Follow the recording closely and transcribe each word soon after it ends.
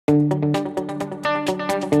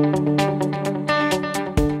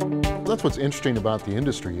that's what's interesting about the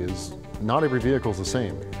industry is not every vehicle is the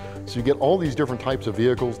same. So you get all these different types of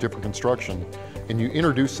vehicles, different construction, and you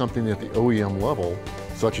introduce something at the OEM level,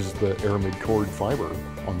 such as the Aramid cord fiber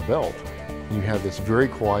on the belt. And you have this very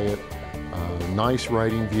quiet, nice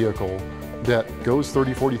riding vehicle that goes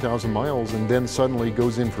 30, 40,000 miles and then suddenly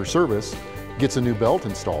goes in for service, gets a new belt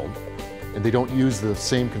installed, and they don't use the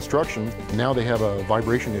same construction. Now they have a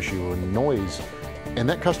vibration issue or noise, and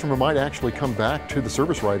that customer might actually come back to the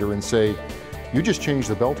service writer and say, you just changed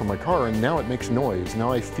the belt on my car and now it makes noise.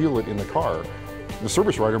 Now I feel it in the car. The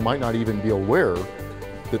service writer might not even be aware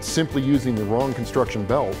that simply using the wrong construction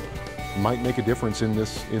belt might make a difference in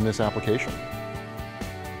this application.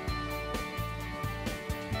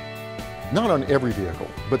 Not on every vehicle,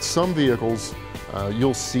 but some vehicles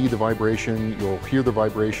you'll see the vibration, you'll hear the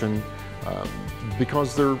vibration,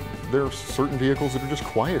 because there are certain vehicles that are just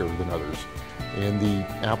quieter than others. And the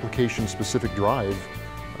application-specific drive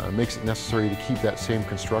makes it necessary to keep that same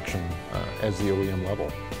construction as the OEM level.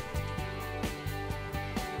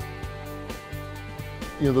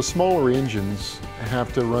 You know, the smaller engines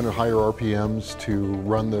have to run at higher RPMs to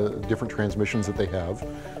run the different transmissions that they have.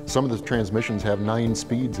 Some of the transmissions have 9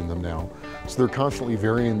 speeds in them now, so they're constantly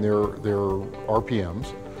varying their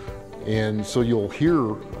RPMs. And so you'll hear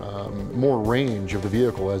more range of the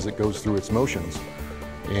vehicle as it goes through its motions.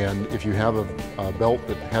 And if you have a belt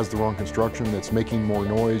that has the wrong construction, that's making more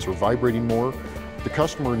noise or vibrating more, the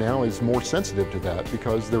customer now is more sensitive to that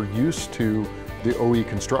because they're used to the OE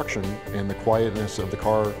construction and the quietness of the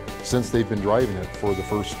car since they've been driving it for the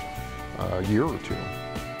first year or two.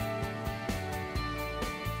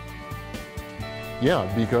 Yeah,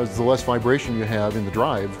 because the less vibration you have in the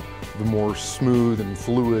drive, the more smooth and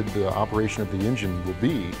fluid the operation of the engine will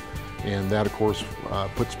be. And that, of course,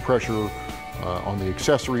 puts pressure on the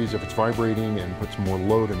accessories if it's vibrating, and puts more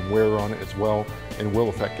load and wear on it as well, and will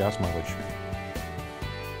affect gas mileage.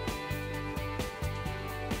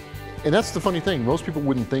 And that's the funny thing. Most people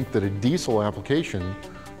wouldn't think that a diesel application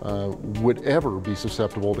would ever be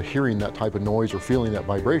susceptible to hearing that type of noise or feeling that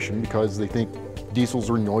vibration, because they think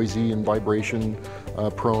diesels are noisy and vibration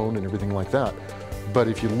prone and everything like that. But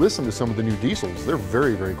if you listen to some of the new diesels, they're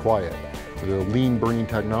very, very quiet. The lean burning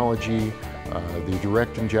technology, the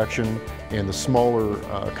direct injection, and the smaller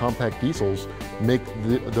compact diesels make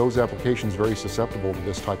those applications very susceptible to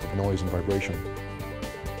this type of noise and vibration.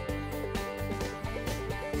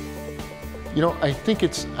 You know, I think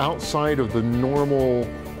it's outside of the normal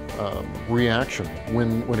reaction.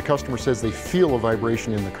 When a customer says they feel a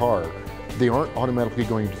vibration in the car, they aren't automatically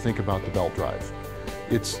going to think about the belt drive.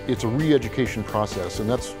 It's a re-education process, and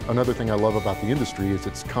that's another thing I love about the industry is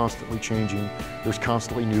it's constantly changing. There's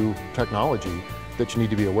constantly new technology that you need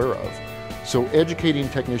to be aware of. So educating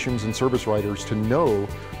technicians and service writers to know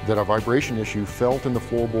that a vibration issue felt in the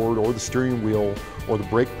floorboard or the steering wheel or the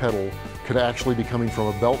brake pedal could actually be coming from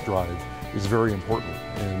a belt drive is very important,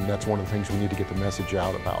 and that's one of the things we need to get the message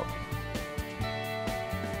out about.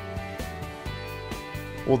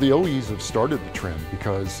 Well, the OEs have started the trend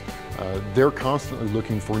because they're constantly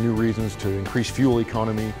looking for new reasons to increase fuel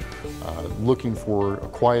economy, looking for a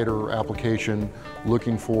quieter application,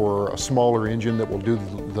 looking for a smaller engine that will do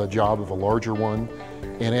the job of a larger one.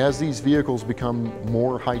 And as these vehicles become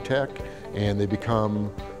more high-tech and they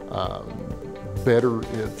become better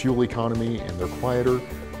fuel economy and they're quieter,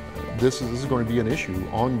 this is going to be an issue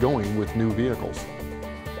ongoing with new vehicles.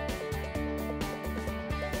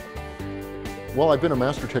 Well, I've been a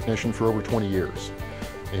master technician for over 20 years.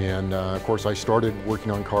 And of course, I started working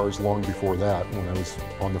on cars long before that when I was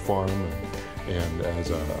on the farm and as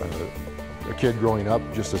a kid growing up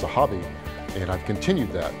just as a hobby. And I've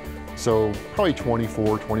continued that. So probably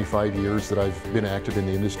 24, 25 years that I've been active in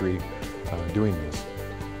the industry doing this.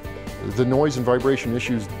 The noise and vibration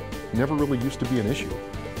issues never really used to be an issue,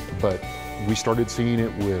 but we started seeing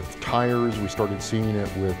it with tires, we started seeing it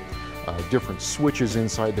with different switches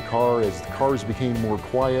inside the car. As the cars became more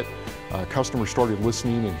quiet, customers started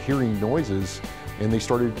listening and hearing noises, and they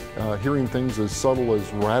started hearing things as subtle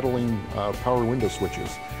as rattling power window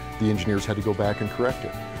switches. The engineers had to go back and correct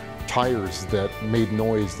it. Tires that made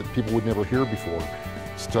noise that people would never hear before.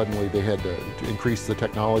 Suddenly they had to increase the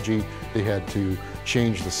technology, they had to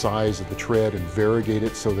change the size of the tread and variegate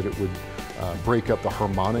it so that it would break up the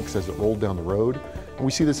harmonics as it rolled down the road. And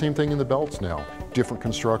we see the same thing in the belts now. Different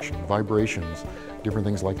construction, vibrations, different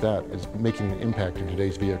things like that is making an impact in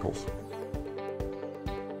today's vehicles.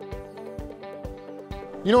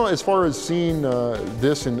 You know, as far as seeing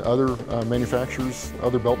this in other manufacturers,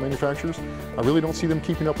 other belt manufacturers, I really don't see them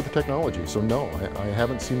keeping up with the technology. So no, I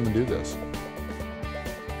haven't seen them do this.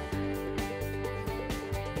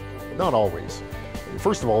 Not always.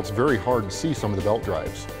 First of all, it's very hard to see some of the belt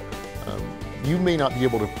drives. You may not be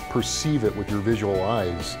able to perceive it with your visual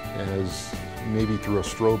eyes as maybe through a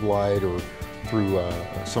strobe light or through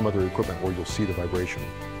some other equipment where you'll see the vibration.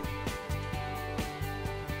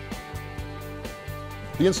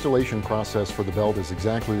 The installation process for the belt is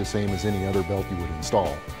exactly the same as any other belt you would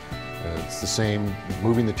install. It's the same,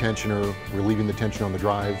 moving the tensioner, relieving the tension on the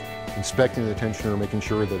drive, inspecting the tensioner, making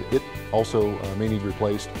sure that it also may need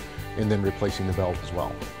replaced, and then replacing the belt as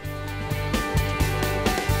well.